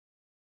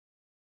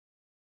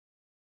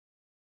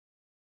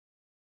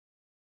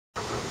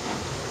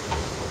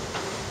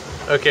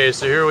Okay,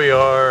 so here we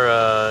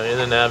are in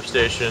the nav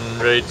station,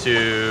 ready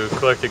to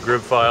collect a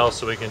group file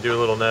so we can do a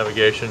little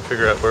navigation,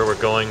 figure out where we're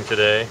going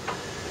today.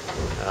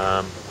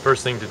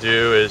 First thing to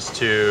do is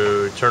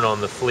to turn on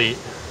the fleet,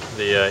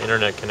 the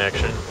internet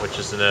connection, which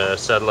is a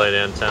satellite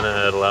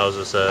antenna. It allows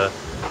us a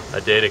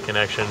data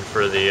connection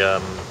for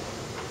the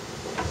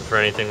for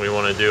anything we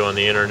want to do on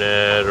the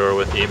internet or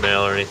with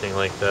email or anything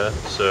like that.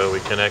 So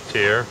we connect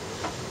here.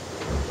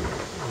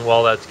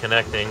 While that's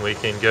connecting, we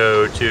can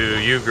go to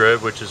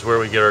UGRIB, which is where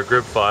we get our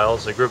group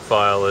files. A group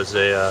file is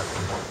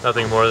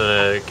nothing more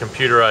than a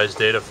computerized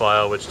data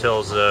file which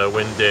tells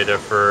wind data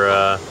for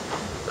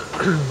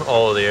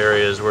all of the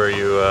areas where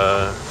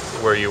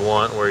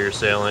you're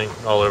sailing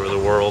all over the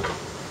world.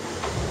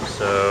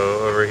 So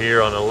over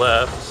here on the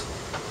left,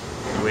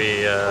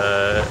 we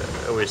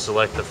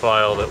select the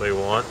file that we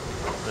want,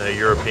 a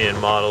European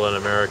model, an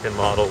American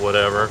model,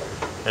 whatever.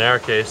 In our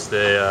case,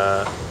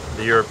 the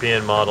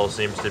European model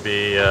seems to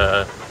be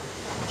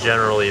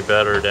generally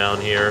better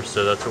down here,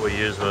 so that's what we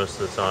use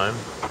most of the time.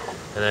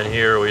 And then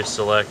here we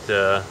select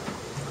the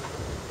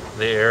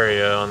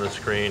area on the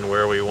screen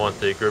where we want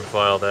the group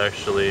file to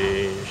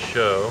actually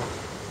show.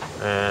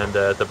 And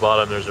at the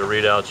bottom there's a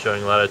readout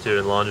showing latitude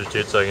and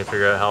longitude, so I can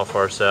figure out how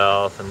far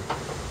south and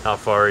how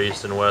far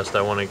east and west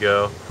I want to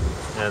go.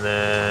 And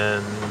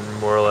then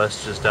more or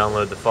less just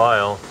download the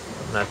file,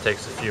 and that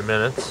takes a few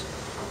minutes.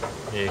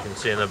 You can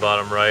see in the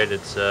bottom right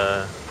it's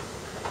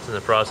in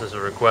the process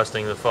of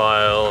requesting the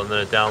file, and then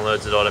it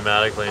downloads it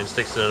automatically and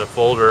sticks it in a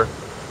folder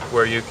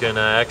where you can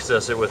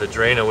access it with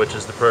Adrena, which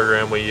is the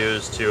program we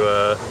use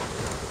to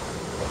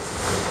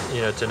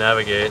to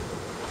navigate.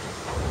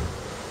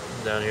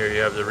 Down here you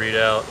have the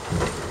readout.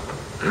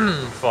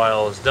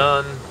 File is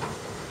done,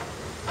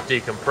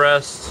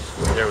 decompressed.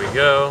 There we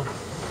go.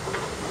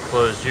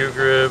 Close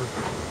UGRIB.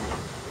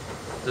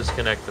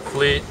 Disconnect the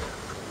fleet.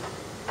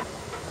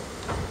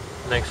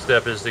 Next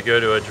step is to go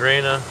to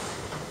Adrena.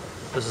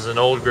 This is an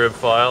old grid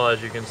file,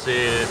 as you can see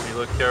if you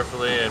look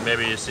carefully, and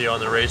maybe you see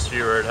on the race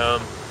viewer at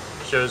home.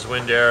 It shows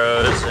wind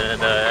arrows,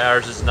 and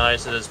ours is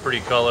nice. It has pretty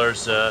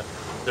colors. The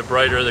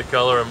brighter the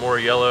color and more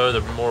yellow,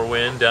 the more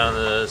wind. Down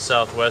in the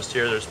southwest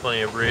here, there's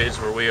plenty of breeze.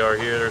 Where we are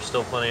here, there's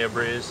still plenty of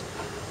breeze.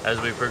 As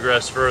we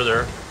progress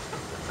further,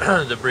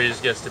 the breeze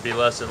gets to be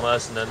less and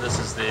less, and then this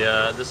is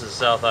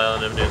South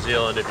Island of New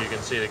Zealand, if you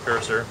can see the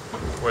cursor,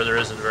 where there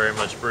isn't very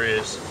much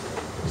breeze.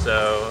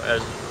 So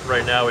as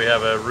right now we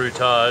have a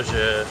routage,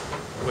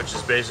 which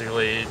is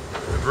basically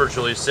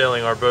virtually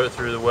sailing our boat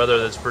through the weather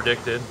that's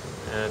predicted,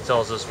 and it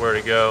tells us where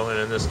to go, and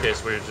in this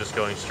case we're just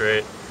going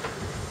straight.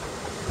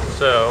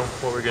 So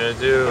what we're going to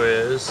do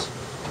is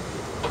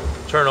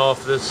turn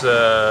off this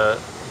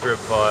group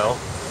file.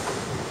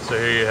 So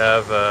here you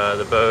have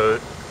the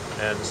boat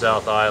and the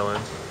South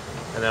Island,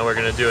 and then we're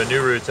going to do a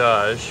new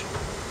routage.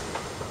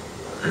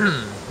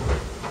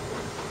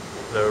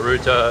 The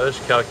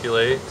routage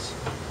calculates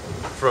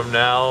from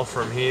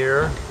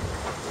here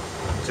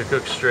to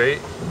Cook Strait,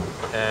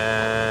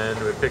 and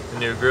we picked a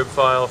new group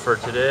file for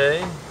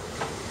today.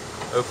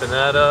 Open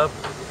that up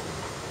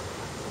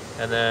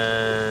and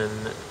then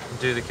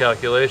do the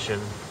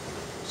calculation.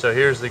 So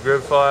here's the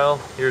group file,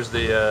 here's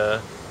the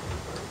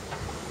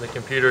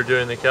computer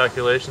doing the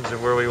calculations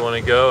of where we want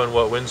to go and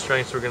what wind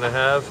strengths we're going to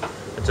have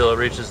until it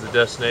reaches the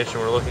destination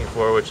we're looking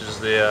for, which is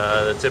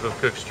the tip of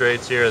Cook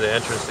Straits here, the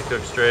entrance to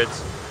Cook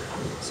Straits.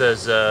 It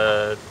says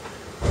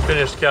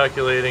finished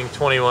calculating,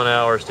 21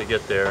 hours to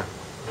get there,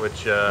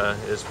 which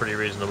is pretty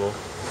reasonable.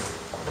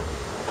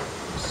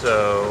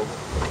 So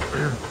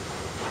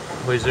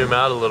we zoom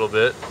out a little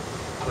bit,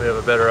 we have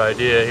a better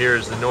idea.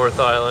 Here's the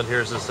North Island,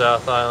 here's the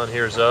South Island,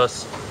 here's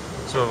us,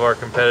 some of our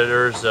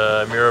competitors,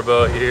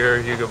 Mirabeau here,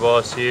 Hugo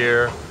Boss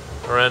here,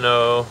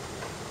 Renault,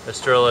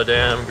 Estrella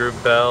Dam,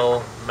 Group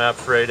Bell,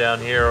 Mapfre down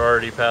here,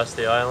 already past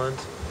the island,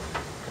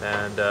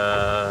 and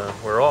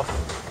we're off.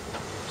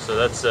 So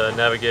that's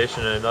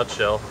navigation in a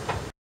nutshell.